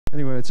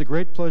Anyway, it's a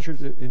great pleasure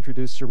to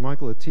introduce Sir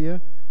Michael Atiyah,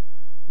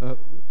 who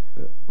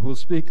will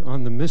speak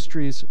on the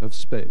mysteries of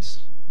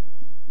space.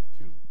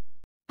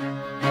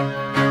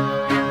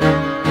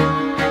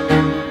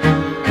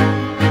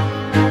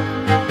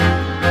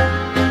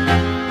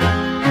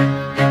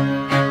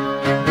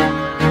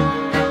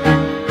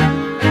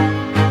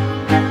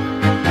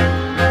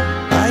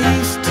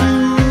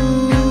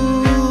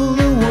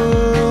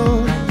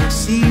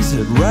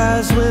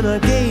 When I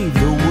gave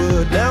the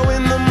word, now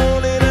in the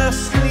morning I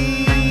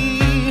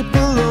sleep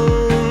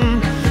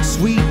alone.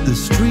 Sweep the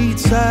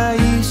streets I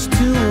used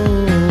to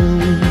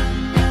own.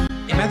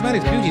 In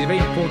mathematics, beauty is a very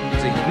important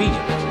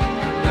ingredient.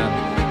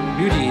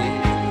 Beauty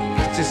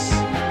exists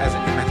as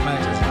in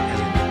mathematics as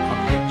in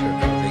architecture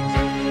and other things.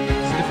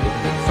 It's difficult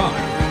to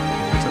define.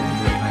 It's something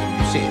you recognize when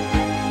you see it.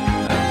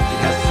 It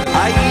has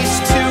I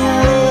used to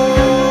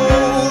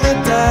roll the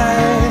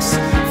dice,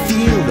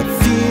 feel the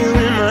fear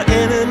in my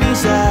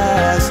enemy's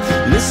eyes.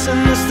 Listen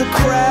as the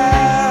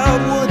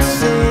crowd would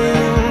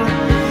sing.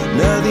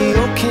 Now the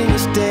old king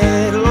is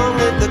dead, long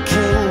live the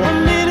king.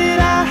 One minute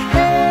I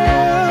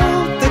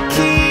held the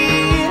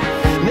key,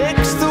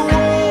 next the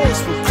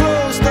walls were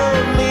closed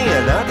on me,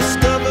 and I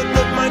discovered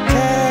that my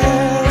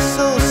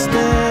castle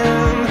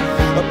stand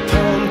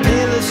upon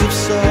pillars of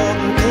salt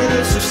and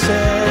pillars of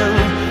sand.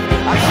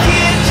 I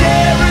hear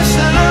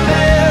Jerusalem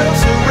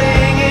bells are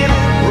ringing,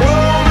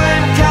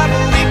 Roman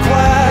cavalry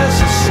choirs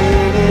are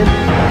singing.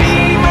 Be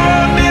my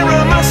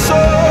mirror, my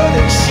sword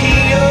and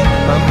shield,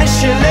 my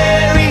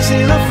missionaries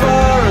in a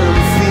foreign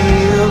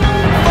field.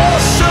 For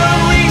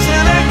some reason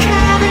I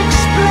can't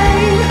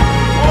explain,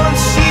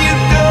 once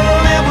you've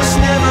gone there was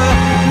never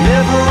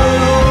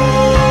an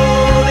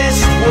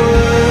honest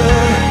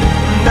word.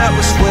 And that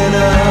was when I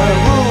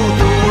ruled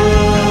the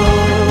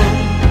world.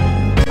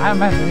 I'm a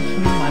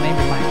mathematician. My name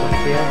is Michael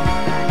Francis Atiyah,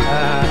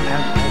 and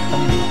as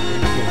some of you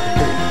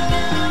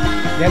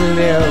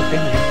Galileo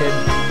famously said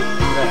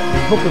that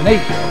the book of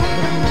nature is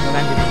written in the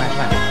language of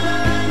mathematics.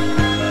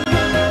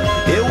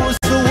 It was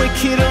the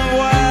wicked and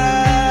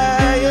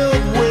wild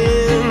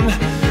wind,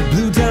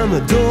 blew down the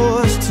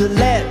doors to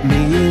let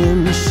me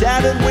in,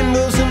 shattered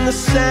windows and the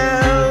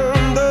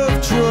sound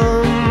of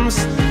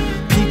drums.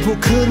 People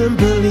couldn't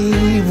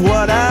believe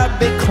what I'd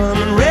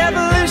become.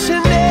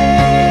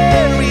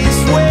 Revolutionaries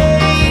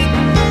wait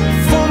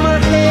for my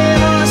head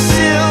on a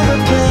silver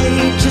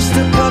plate, just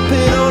a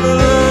puppet on a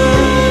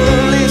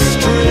lonely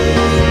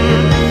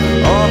string.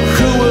 Oh,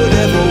 who would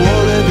ever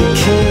want to be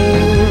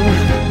king?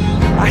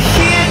 I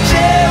hear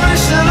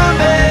Jerusalem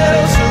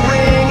bells are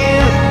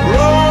ringing,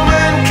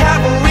 Roman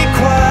cavalry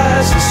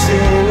choirs are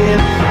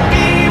singing.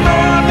 Be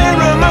my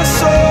mirror, my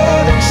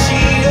sword and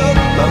shield,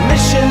 my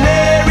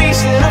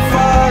missionaries in a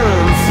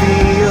foreign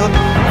field.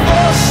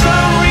 For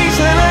some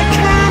reason I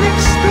can't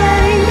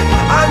explain,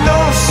 I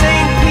know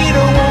St.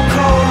 Peter won't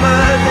call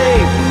my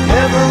name,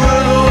 never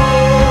an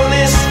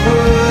honest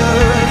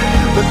word,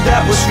 but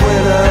that was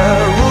when I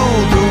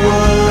ruled the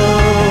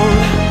world.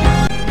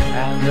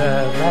 And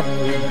that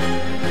we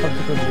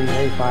subsequently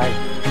verified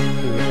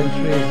through the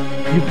centuries.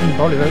 Newton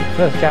probably wrote the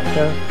first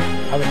chapter,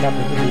 other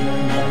chapters will be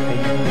written by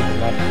famous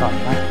people like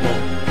Maxwell,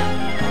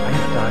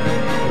 Einstein,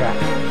 Dirac,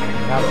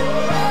 and others.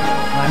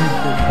 And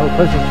the whole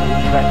process of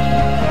interaction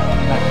in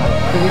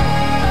mathematics physics.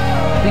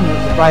 The thing that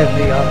surprised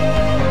me are,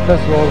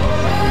 first of all,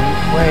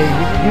 the way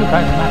new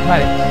kinds of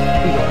mathematics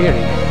keep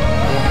appearing.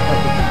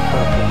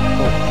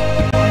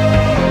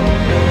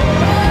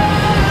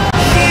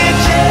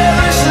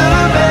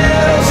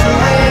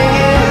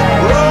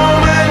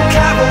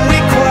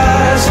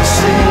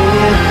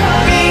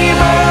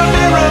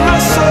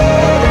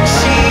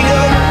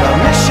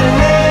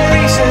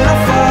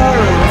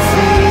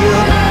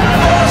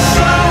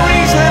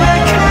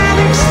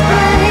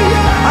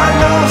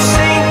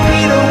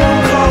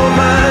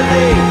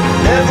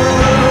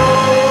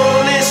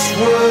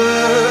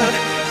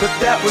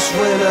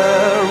 When I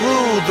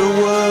ruled the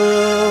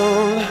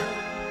world.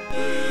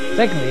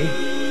 Secondly,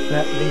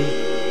 that the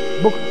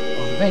book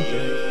of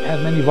nature has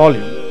many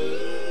volumes.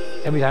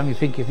 Every time you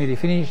think it's nearly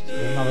finished,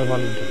 there's another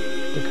volume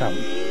to come.